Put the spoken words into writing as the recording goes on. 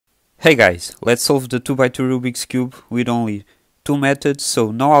Hey guys, let's solve the 2x2 Rubik's Cube with only two methods,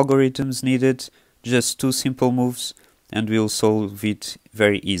 so no algorithms needed, just two simple moves, and we'll solve it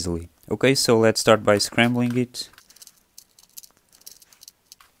very easily. Okay, so let's start by scrambling it.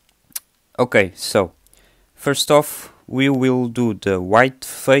 Okay, so first off, we will do the white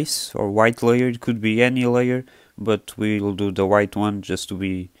face or white layer. It could be any layer, but we'll do the white one just to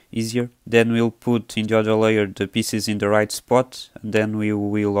be easier. Then we'll put in the other layer the pieces in the right spot, and then we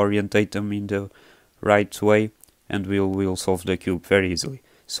will orientate them in the right way, and we'll solve the cube very easily.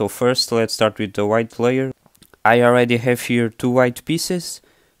 So first let's start with the white layer. I already have here two white pieces,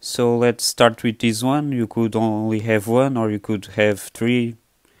 so let's start with this one. You could only have one, or you could have three.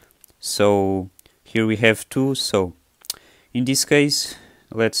 So here we have two, so in this case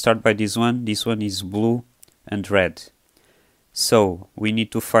let's start by this one. This one is blue and red. So we need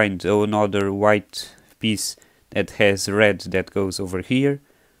to find another white piece that has red that goes over here,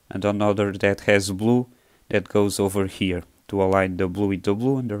 and another that has blue that goes over here, to align the blue with the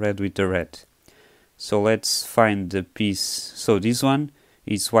blue and the red with the red. So let's find the piece. So this one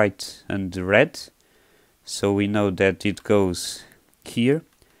is white and red, so we know that it goes here.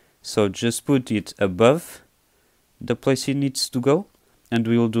 So just put it above the place it needs to go, and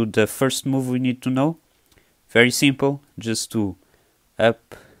we'll do the first move we need to know. Very simple, just do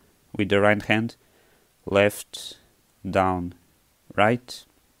up with the right hand, left, down, right,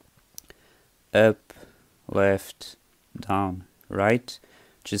 up, left, down, right.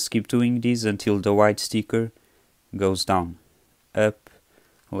 Just keep doing this until the white sticker goes down. Up,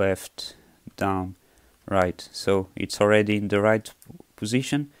 left, down, right. So it's already in the right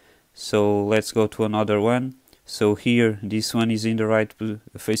position. So let's go to another one. So here this one is in the right,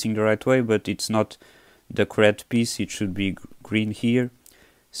 facing the right way, but it's not the correct piece. It should be green here,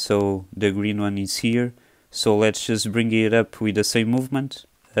 so the green one is here. So let's just bring it up with the same movement,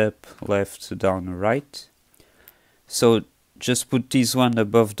 up, left, down, right. So just put this one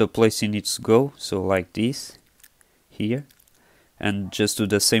above the place it needs to go, so like this here, and just do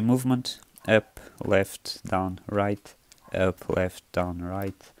the same movement, up, left, down, right, up, left, down,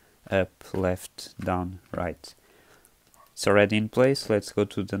 right, up, left, down, right. It's already in place. Let's go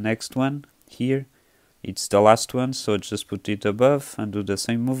to the next one. Here it's the last one, so just put it above and do the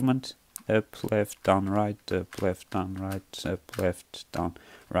same movement, up, left, down, right, up, left, down, right, up, left, down,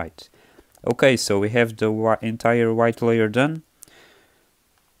 right. Okay, so we have the entire white layer done.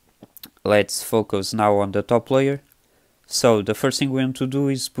 Let's focus now on the top layer. So the first thing we want to do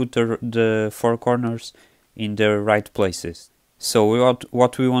is put the four corners in the right places. So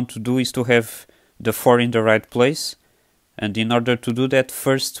what we want to do is to have the four in the right place, and in order to do that,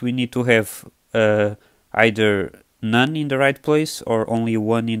 first we need to have either none in the right place or only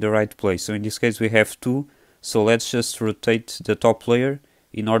one in the right place. So in this case we have two, so let's just rotate the top layer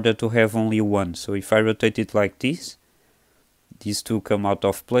in order to have only one. So if I rotate it like this, these two come out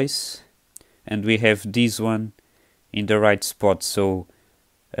of place, and we have this one in the right spot. So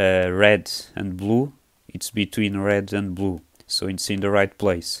red and blue, it's between red and blue, so it's in the right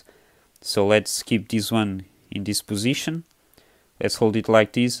place. So let's keep this one in this position. Let's hold it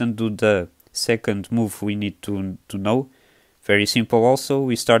like this and do the second move we need to know. Very simple also.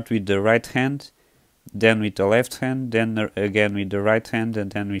 We start with the right hand, then with the left hand, then again with the right hand,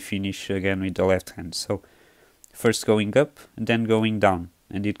 and then we finish again with the left hand. So first going up and then going down,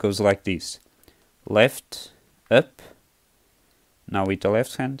 and it goes like this: left, up, now with the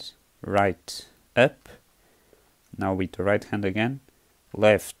left hand, right, up, now with the right hand again,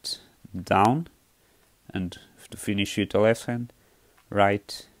 left, down, and to finish with the left hand,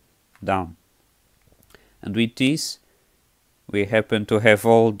 right, down. And with this we happen to have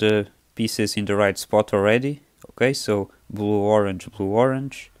all the pieces in the right spot already. Okay, so blue, orange, blue,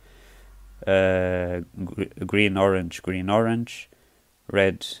 orange, green, orange, green, orange,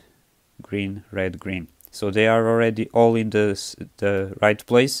 red, green, red, green. So they are already all in the right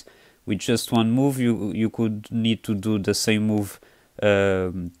place. With just one move you could need to do the same move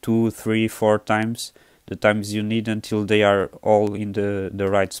 2, 3, 4 times, the times you need, until they are all in the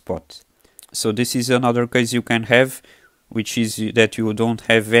right spot. So this is another case you can have, which is that you don't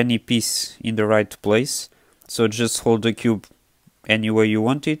have any piece in the right place. So just hold the cube any way you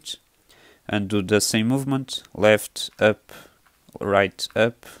want it and do the same movement, left, up, right,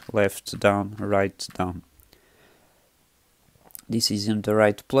 up, left, down, right, down. This is in the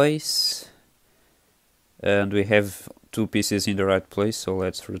right place, and we have two pieces in the right place, so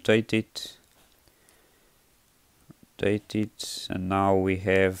let's rotate it, and now we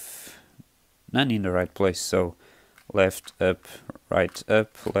have none in the right place. So left, up, right,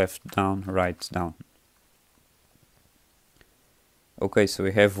 up, left, down, right, down. Okay, so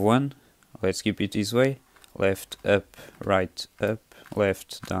we have 1. Let's keep it this way. Left, up, left,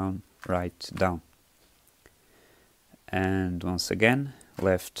 down, right, down. And once again,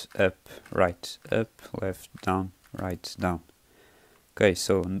 left, up, left, down, right, down. Okay,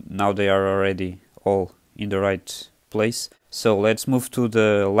 so now they are already all in the right place. So let's move to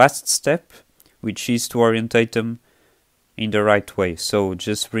the last step, which is to orientate them in the right way. So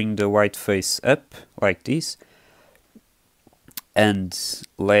just bring the white face up like this. And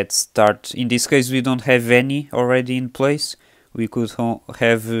let's start. In this case, we don't have any already in place. We could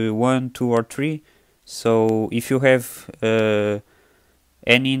have 1, 2, or 3. So if you have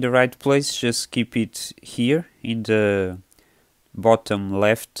any in the right place, just keep it here in the bottom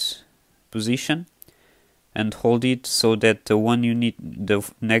left position and hold it so that the one you need, the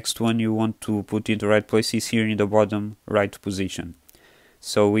next one you want to put in the right place is here in the bottom right position.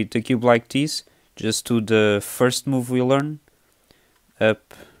 So with the cube like this, just do the first move we learn,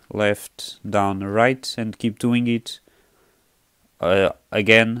 up, left, down, right, and keep doing it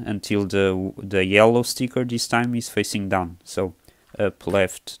again until the yellow sticker this time is facing down. So up,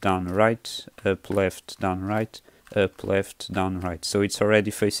 left, down, right, up, left, down, right, up, left, down, right. So it's already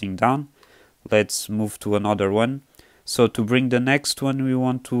facing down. Let's move to another one. So to bring the next one we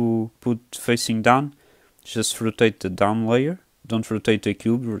want to put facing down, just rotate the down layer. Don't rotate the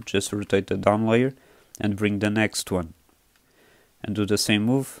cube, just rotate the down layer and bring the next one. And do the same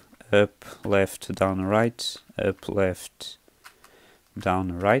move, up, left, down, right, up, left,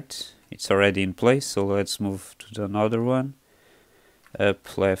 down, right. It's already in place, so let's move to another one.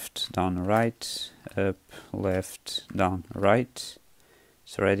 Up, left, down, right, up, left, down, right.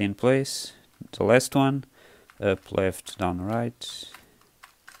 It's already in place. The last one, up, left, down, right.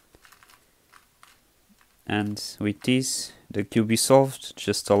 And with this, the cube is solved.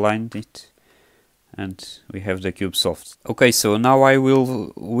 Just align it and we have the cube solved. Okay, so now I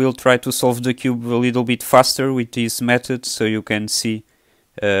will try to solve the cube a little bit faster with this method, so you can see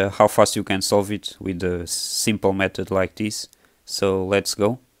how fast you can solve it with a simple method like this. So let's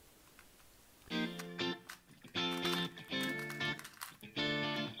go.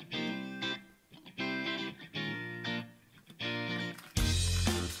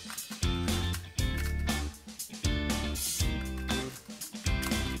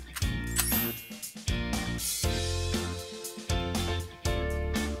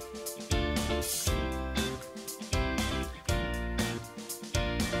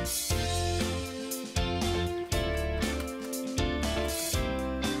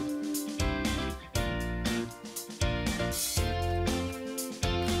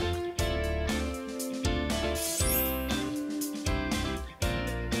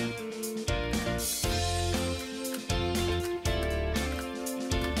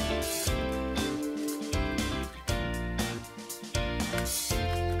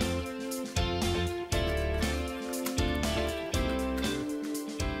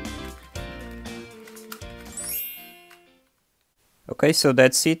 Okay, so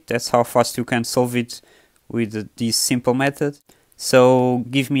that's it. That's how fast you can solve it with this simple method. So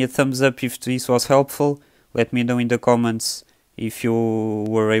give me a thumbs up if this was helpful. Let me know in the comments if you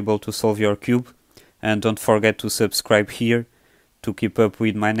were able to solve your cube. And don't forget to subscribe here to keep up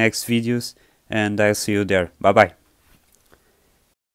with my next videos. And I'll see you there. Bye bye.